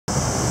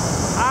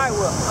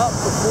up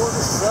before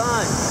the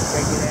sun.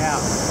 Check it out.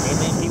 Ain't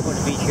many people on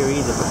the beach here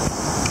either, but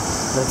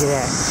look at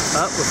that.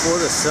 Up before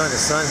the sun. The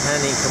sun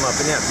hadn't even come up.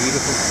 Isn't that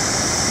beautiful?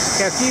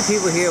 Got a few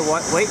people here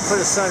waiting for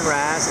the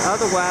sunrise.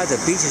 Otherwise, the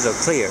beaches are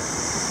clear.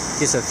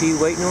 Just a few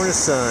waiting on the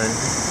sun.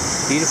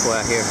 Beautiful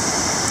out here.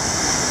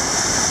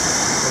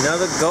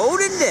 Another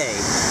golden day.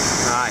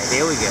 All right,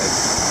 there we go.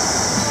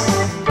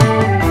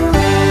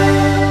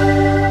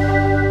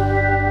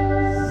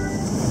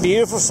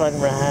 Beautiful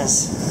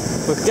sunrise.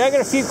 We've dug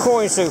in a few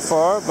coins so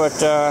far,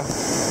 but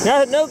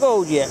no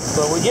gold yet.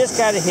 But we just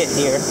got a hit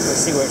here.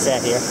 Let's see where it's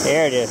at here.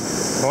 There it is.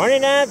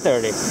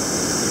 29.30.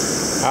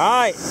 All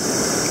right.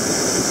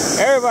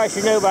 Everybody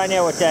should know by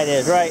now what that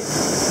is, right?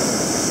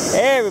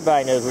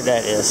 Everybody knows what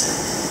that is.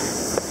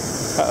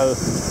 Uh-oh.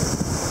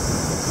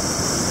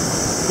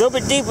 A little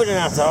bit deeper than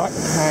I thought.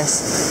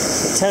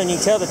 The tone, you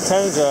can tell the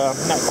tone's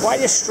not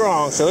quite as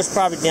strong, so it's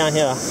probably down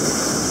here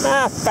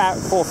 4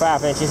 or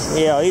 5 inches.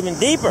 Yeah, even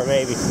deeper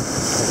maybe.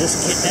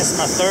 That's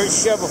my third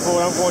shovelful.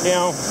 I'm going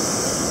down,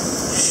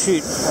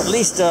 shoot, at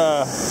least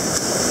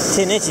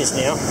 10 inches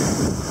now.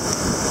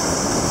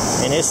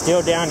 And it's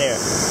still down there.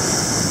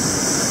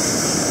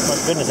 My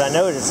goodness, I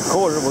know it's a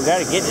quarter. We got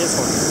to get this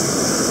one.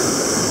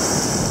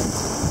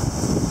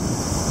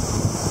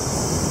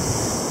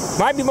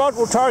 Might be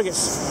multiple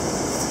targets.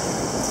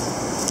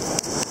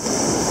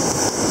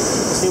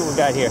 Let's see what we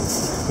got here.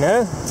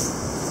 No?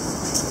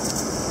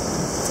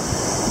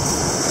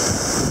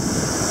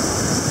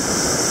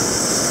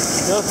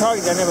 Still a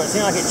target down there, but it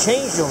seemed like it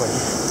changed on me.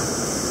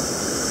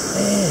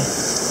 Man.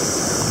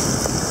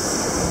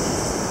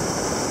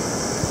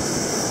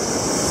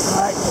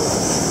 Alright.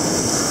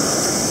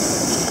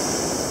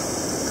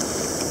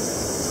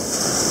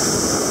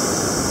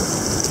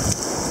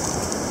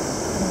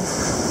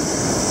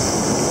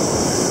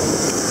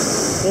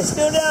 It's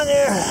still down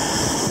there.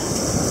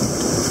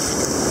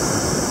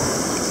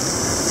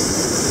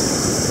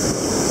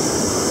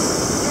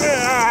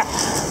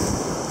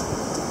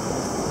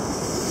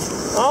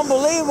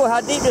 Unbelievable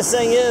how deep this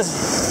thing is.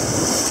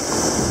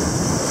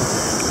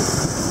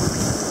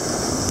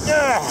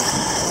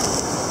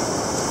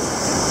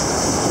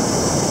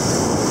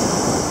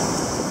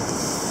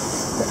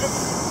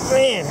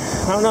 Man,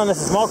 I don't know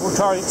unless it's multiple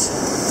targets.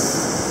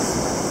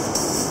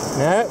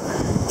 Nope.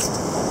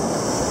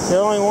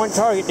 There's only one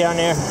target down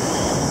there.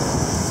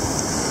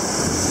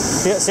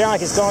 It sounds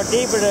like it's going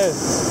deeper though.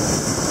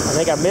 I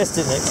think I missed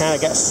it and it kind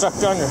of got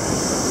sucked under.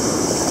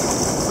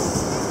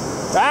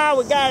 Ah,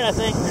 we got it, I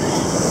think.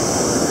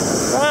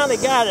 Finally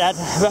got it.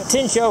 About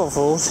 10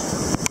 shovelfuls.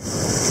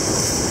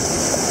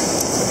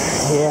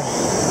 Yeah.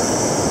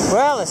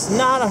 Well, it's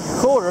not a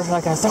quarter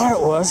like I thought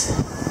it was.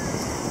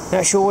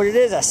 Not sure what it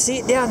is. I see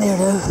it down there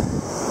though.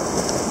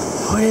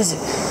 What is it?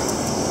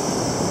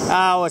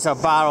 Oh, it's a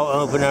bottle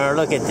opener.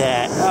 Look at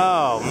that.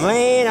 Oh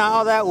man,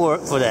 all that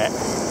work for that.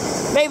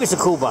 Maybe it's a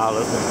cool bottle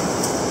opener.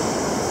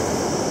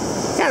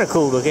 Kind of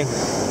cool looking.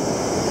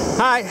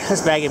 Alright,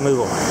 let's bag it and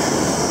move on.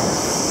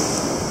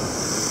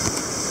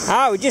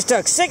 Alright, we just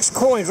took 6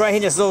 coins right here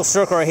in this little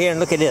circle right here, and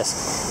look at this.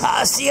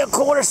 I see a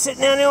quarter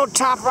sitting down there on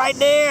top right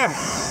there.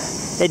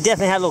 They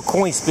definitely had a little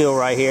coin spill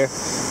right here.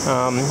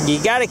 You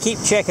got to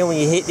keep checking when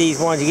you hit these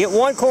ones. You get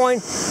 1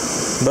 coin,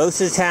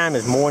 most of the time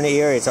it's more in the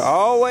area. So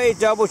always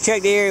double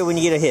check the area when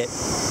you get a hit.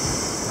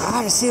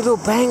 Alright, I see a little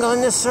bangle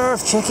in the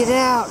surf. Check it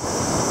out.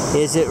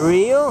 Is it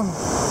real?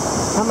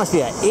 That must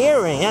be an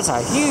earring. That's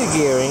a huge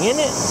earring, isn't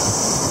it?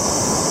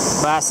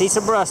 But I see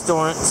some rust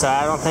on it, so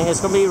I don't think it's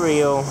going to be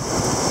real.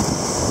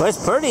 But it's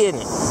pretty,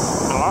 isn't it?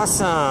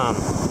 Awesome.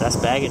 Let's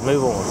bag it and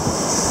move on.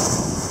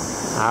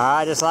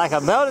 Alright, just like a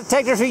metal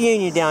detectors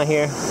reunion down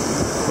here.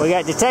 We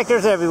got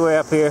detectors everywhere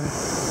up here.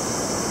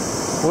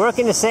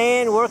 Working the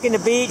sand, working the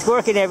beach,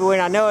 working everywhere.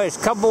 And I know there's a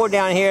couple more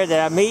down here that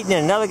I'm meeting,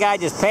 and another guy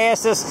just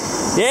passed us.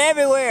 They're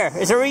everywhere.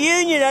 It's a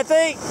reunion, I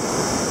think.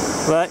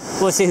 But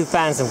we'll see who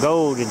finds some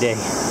gold today.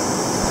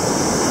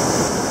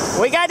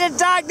 We got the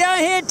doc down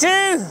here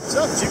too. What's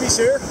up? Jimmy's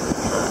here.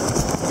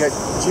 You got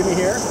Jimmy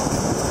here.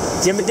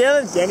 Jimmy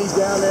Dillon. Denny's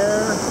down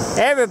there.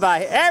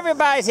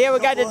 Everybody's here. We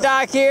got the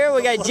doc here.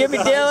 We got Jimmy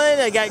Dillon.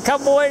 I got a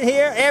couple more in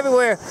here.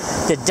 Everywhere.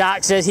 The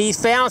doc says he's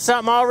found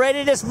something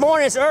already this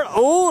morning. It's early.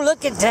 Oh,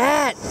 look at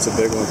that. It's a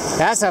big one.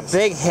 That's a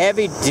big,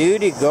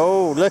 heavy-duty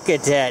gold. Look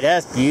at that.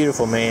 That's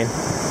beautiful, man.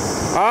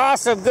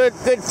 Awesome. Good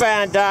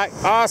find, doc.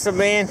 Awesome,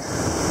 man.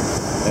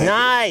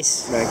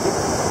 Nice. Thank you.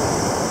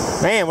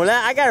 Man, well,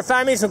 I got to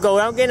find me some gold.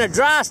 I'm getting a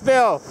dry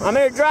spell. I'm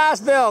in a dry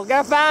spell.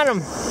 Got to find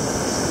them.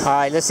 All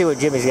right, let's see what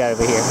Jimmy's got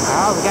over here.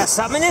 Oh, we got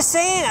something in the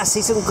sand. I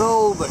see some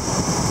gold, but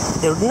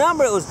the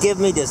number it was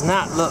giving me does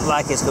not look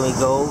like it's going to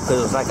be gold because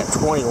it was like a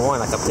 21,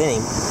 like a penny.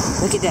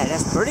 Look at that.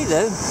 That's pretty,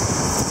 though.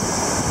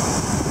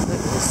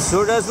 It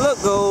sure does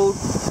look gold.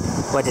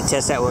 We'll have to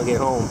test that when we get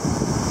home.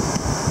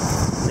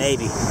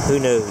 Maybe. Who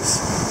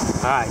knows?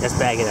 All right, let's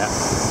bag it up.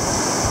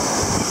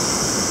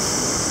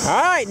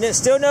 All right,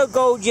 still no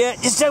gold yet.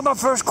 Just took my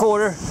first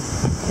quarter.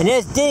 And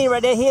there's Denny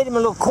right there. He hit him a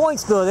little coin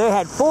spill there.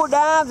 Had 4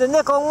 dimes, a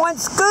nickel, and 1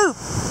 scoop.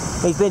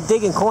 He's been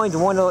digging coins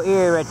in one little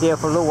area right there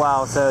for a little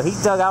while, so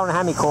he's dug I don't know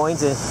how many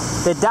coins, and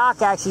the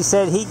doc actually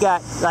said he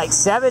got like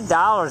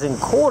 $7 in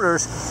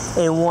quarters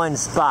in one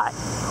spot.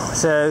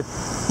 So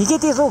you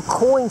get these little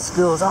coin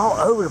spills all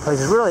over the place.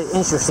 It's really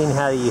interesting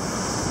how you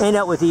end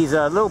up with these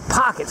little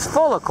pockets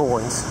full of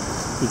coins.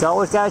 You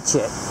always got to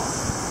check.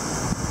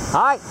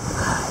 Alright,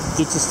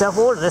 get your stuff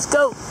ordered. Let's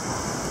go.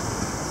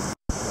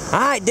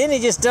 Alright, Denny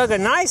just dug a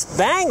nice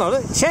bangle.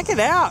 Look, check it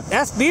out.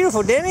 That's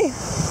beautiful, Denny.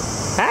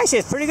 Actually,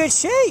 it's pretty good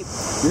shape.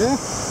 Yeah.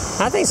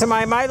 I think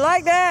somebody might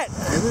like that.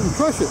 I didn't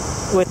crush it.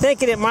 We're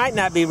thinking it might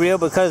not be real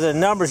because of the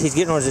numbers he's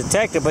getting on his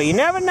detector, but you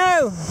never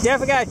know.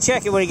 Definitely got to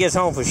check it when he gets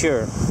home for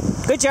sure.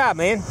 Good job,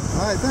 man.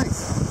 Alright,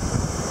 thanks.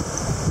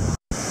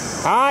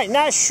 Alright,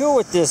 not sure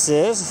what this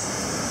is.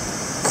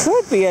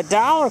 Could be a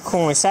dollar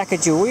coin,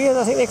 Sacagawea,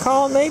 I think they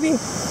call it maybe.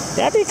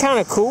 That'd be kind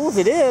of cool if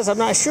it is. I'm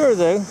not sure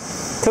though.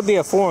 Could be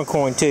a foreign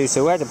coin too,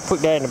 so we'll have to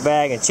put that in the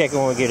bag and check it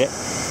when we get it.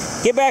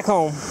 Get back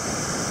home.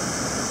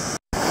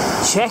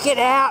 Check it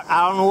out.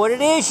 I don't know what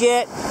it is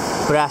yet,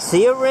 but I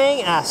see a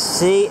ring and I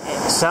see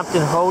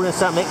something holding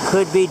something. It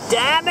could be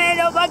diamond.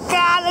 Oh my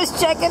God,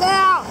 let's check it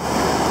out.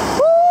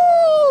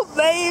 Woo,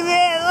 baby,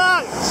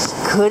 look.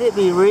 Could it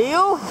be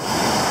real?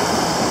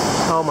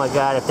 Oh my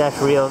God, if that's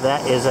real,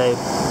 that is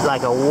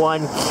like a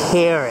 1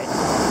 carat.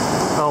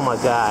 Oh my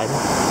God,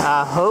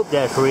 I hope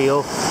that's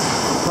real.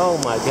 Oh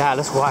my God,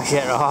 let's wash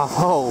that off.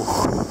 Oh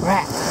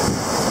crap.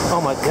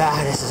 Oh my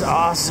God, this is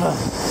awesome.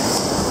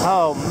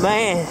 Oh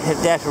man,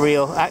 if that's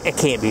real, it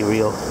can't be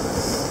real.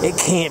 It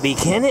can't be,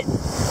 can it?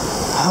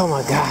 Oh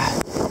my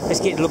God.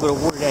 Let's get a little bit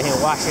of water down here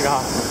and wash it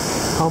off.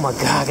 Oh my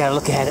God, I gotta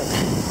look at it.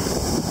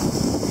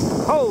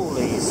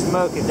 Holy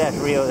smoke, if that's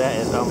real, that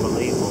is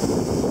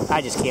unbelievable.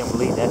 I just can't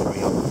believe that's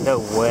real. No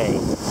way.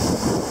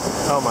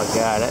 Oh my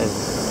God, that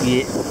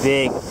is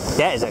big.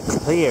 That is a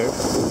clear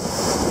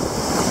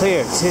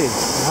too.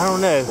 I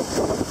don't know.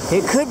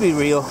 It could be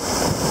real.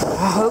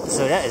 I hope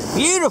so. That is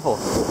beautiful.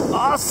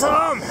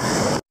 Awesome.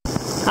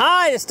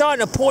 Alright, it's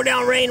starting to pour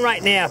down rain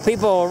right now.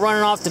 People are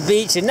running off the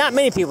beach, and not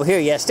many people here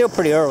yet. Still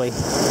pretty early.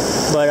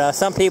 But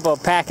some people are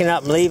packing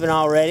up and leaving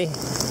already.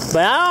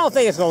 But I don't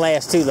think it's going to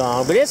last too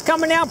long. But it's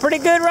coming down pretty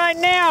good right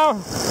now.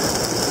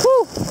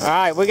 Whew.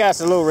 Alright, we got us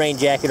a little rain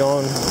jacket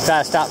on. Try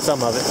to stop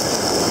some of it.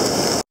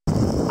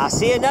 I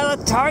see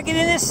another target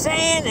in the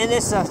sand, and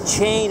it's a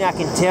chain. I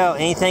can tell.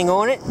 Anything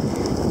on it?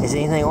 Is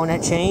anything on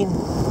that chain?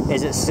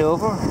 Is it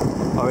silver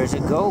or is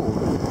it gold?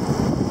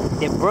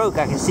 It broke.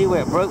 I can see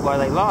where it broke while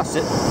they lost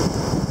it.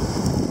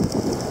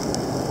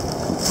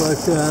 But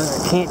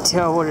I can't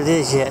tell what it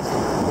is yet.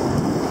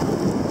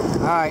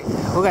 Alright,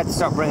 we'll have to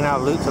start bringing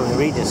out loot so we can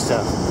read this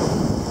stuff.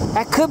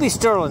 That could be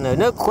sterling though.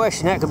 No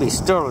question that could be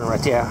sterling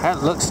right there.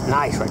 That looks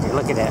nice right there.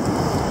 Look at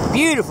that.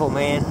 Beautiful,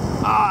 man.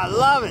 Oh, I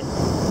love it.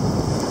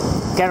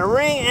 Got a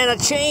ring and a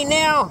chain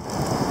now.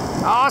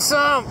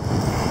 Awesome.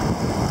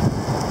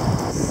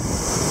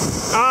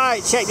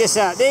 Alright, check this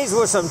out. These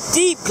were some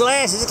deep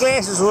glasses. These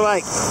glasses were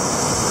like,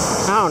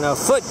 I don't know, a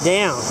foot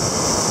down.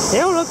 They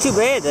don't look too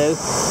bad though.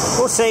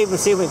 We'll save them and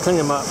see if we can clean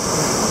them up.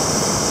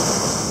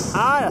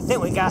 Alright, I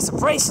think we got some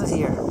bracelets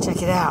here.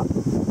 Check it out.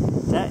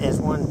 That is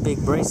one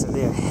big bracelet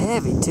there.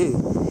 Heavy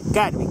too.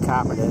 Got to be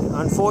copper though.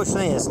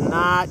 Unfortunately, it's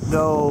not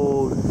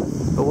gold.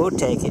 But we'll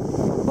take it.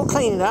 We'll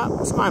clean it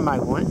up. Somebody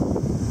might want it.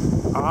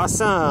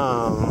 Awesome.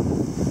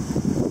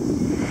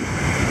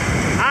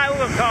 Alright,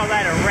 we're going to call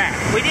that a wrap.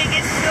 We didn't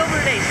get silver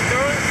today.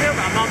 Sterling silver,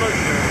 I'm almost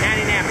sure.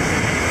 99%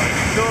 anyway.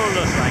 Sure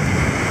looks like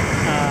it.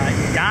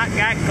 Doc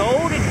got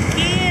gold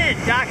again.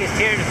 Doc is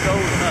tearing the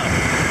gold up.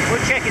 We'll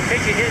check his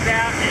picture of his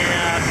out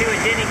and see what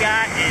Denny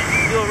got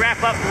and do a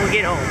wrap up when we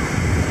get home.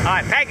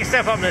 Alright, pack your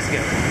stuff up and let's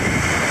go.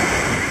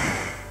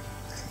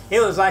 It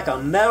was like a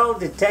metal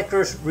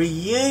detectors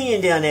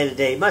reunion down there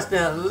today. It must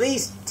have been at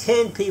least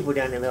 10 people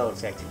down there metal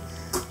detecting.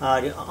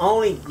 The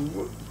only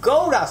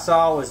gold I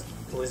saw was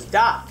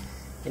Doc.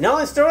 And the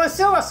only sterling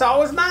silver I saw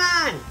was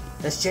mine.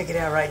 Let's check it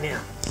out right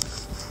now.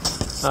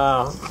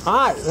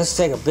 Alright, let's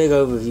take a big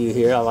overview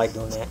here. I like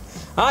doing that.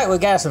 Alright, we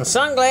got some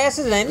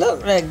sunglasses, and they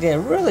look like they're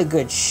in really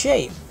good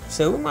shape.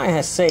 So we might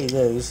have to save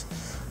those.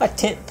 A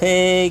tent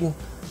peg,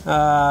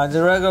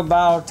 the regular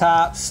bottle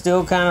tops,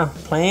 still kind of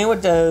playing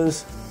with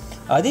those.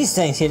 These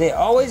things here, they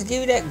always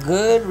give you that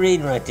good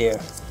reading right there.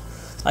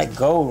 Like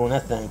gold on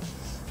that thing.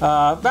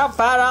 About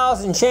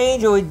 $5 and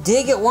change, and we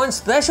did get one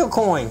special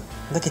coin.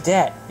 Look at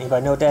that.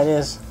 Anybody know what that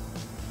is?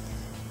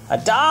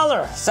 $1.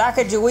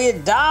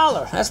 Sacagawea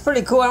 $1. That's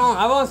pretty cool.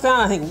 I've only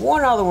found, I think,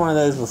 one other one of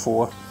those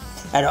before.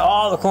 Out of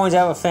all the coins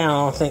I ever found,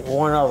 I don't think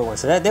one other one.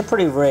 So they're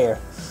pretty rare.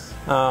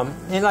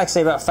 And like I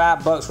say, about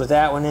 $5 with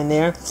that one in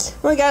there.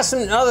 We got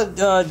some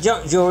other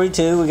junk jewelry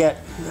too. I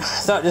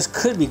thought this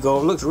could be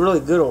gold. It looks really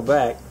good on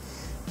back.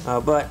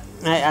 But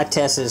I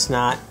tested it's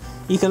not.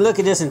 You can look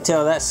at this and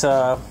tell that's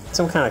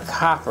some kind of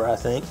copper, I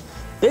think.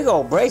 Big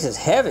old bracelet's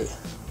heavy.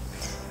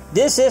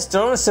 This is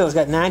sterling silver. It's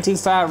got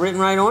 925 written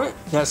right on it.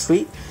 That's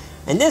sweet.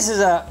 And this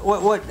is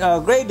what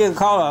Greg did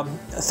call a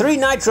 3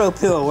 nitro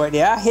pill right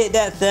there. I hit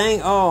that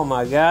thing. Oh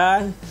my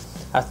God.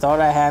 I thought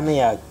I had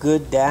me a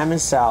good diamond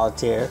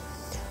solitaire.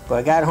 But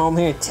I got home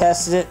here and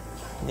tested it,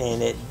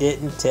 and it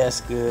didn't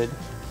test good.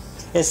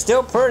 It's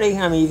still pretty.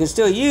 I mean, you can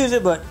still use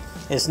it, but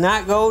it's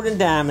not gold and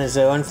diamonds,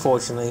 though,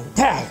 unfortunately.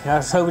 I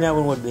was hoping that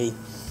one would be.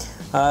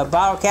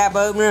 Bottle cap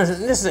opener.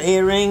 This is an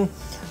earring.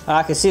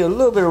 I can see a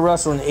little bit of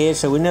rust on the edge,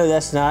 so we know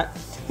that's not.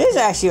 This is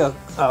actually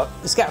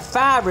it's got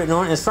 5 written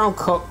on it. It's from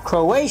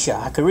Croatia.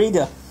 I could read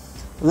the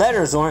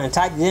letters on it and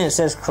typed it in. It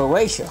says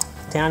Croatia,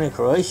 town in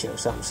Croatia or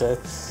something. So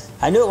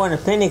I knew it wasn't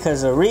a penny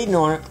because the reading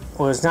on it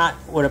was not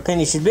what a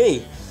penny should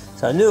be.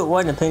 So I knew it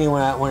wasn't a penny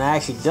when I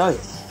actually dug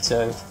it.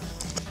 So.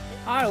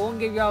 Alright, I want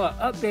to give y'all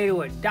an update of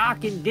what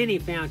Doc and Denny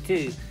found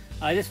too.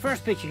 This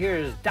first picture here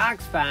is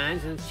Doc's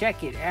finds, and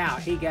check it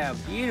out. He got a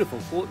beautiful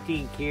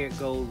 14 karat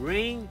gold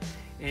ring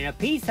and a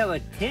piece of a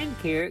 10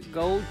 karat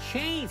gold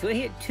chain. So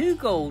he hit 2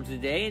 golds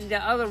today, and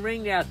the other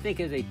ring that I think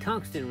is a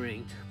tungsten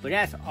ring. But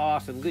that's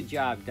awesome. Good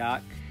job,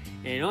 Doc.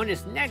 And on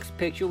this next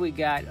picture, we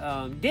got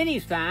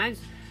Denny's finds.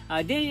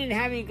 Denny didn't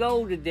have any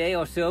gold today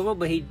or silver,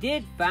 but he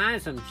did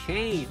find some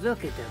change.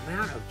 Look at the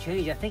amount of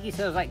change. I think he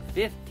said it was like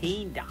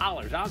 $15.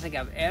 I don't think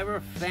I've ever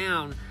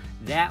found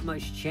that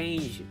much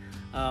change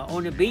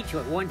on the beach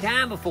at one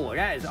time before.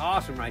 That is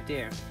awesome right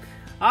there.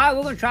 All right,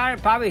 we're going to try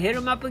to probably hit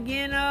him up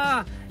again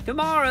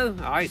tomorrow.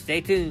 All right, stay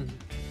tuned.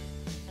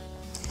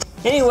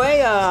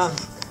 Anyway,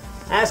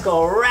 that's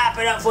going to wrap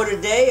it up for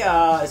today.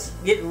 It's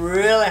getting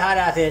really hot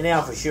out there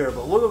now for sure,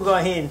 but we're going to go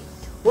ahead and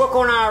work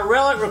on our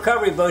relic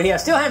recovery boat here. I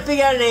still haven't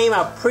figured out a name.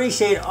 I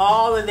appreciate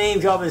all the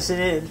names y'all been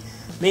sending in.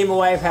 Me and my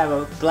wife have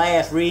a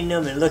blast reading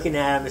them and looking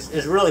at them.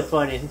 It's really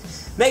fun. It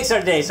makes our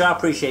day, so I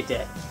appreciate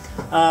that.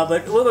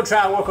 But we're going to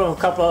try to work on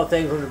a couple other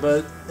things on the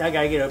boat. I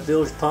got to get a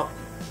bilge pump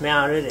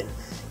mounted and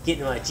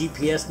getting my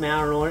GPS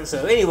mounted on it.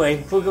 So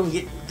anyway, we're going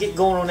to get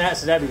going on that,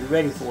 so that'll be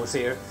ready for us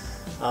here.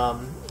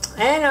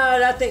 And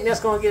I think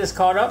that's going to get us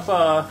caught up.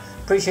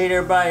 Appreciate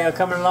everybody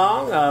coming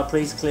along.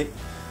 Please click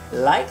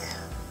like,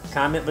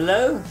 comment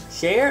below,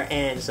 share,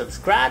 and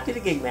subscribe to the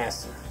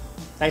Gigmaster.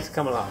 Thanks for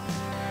coming along.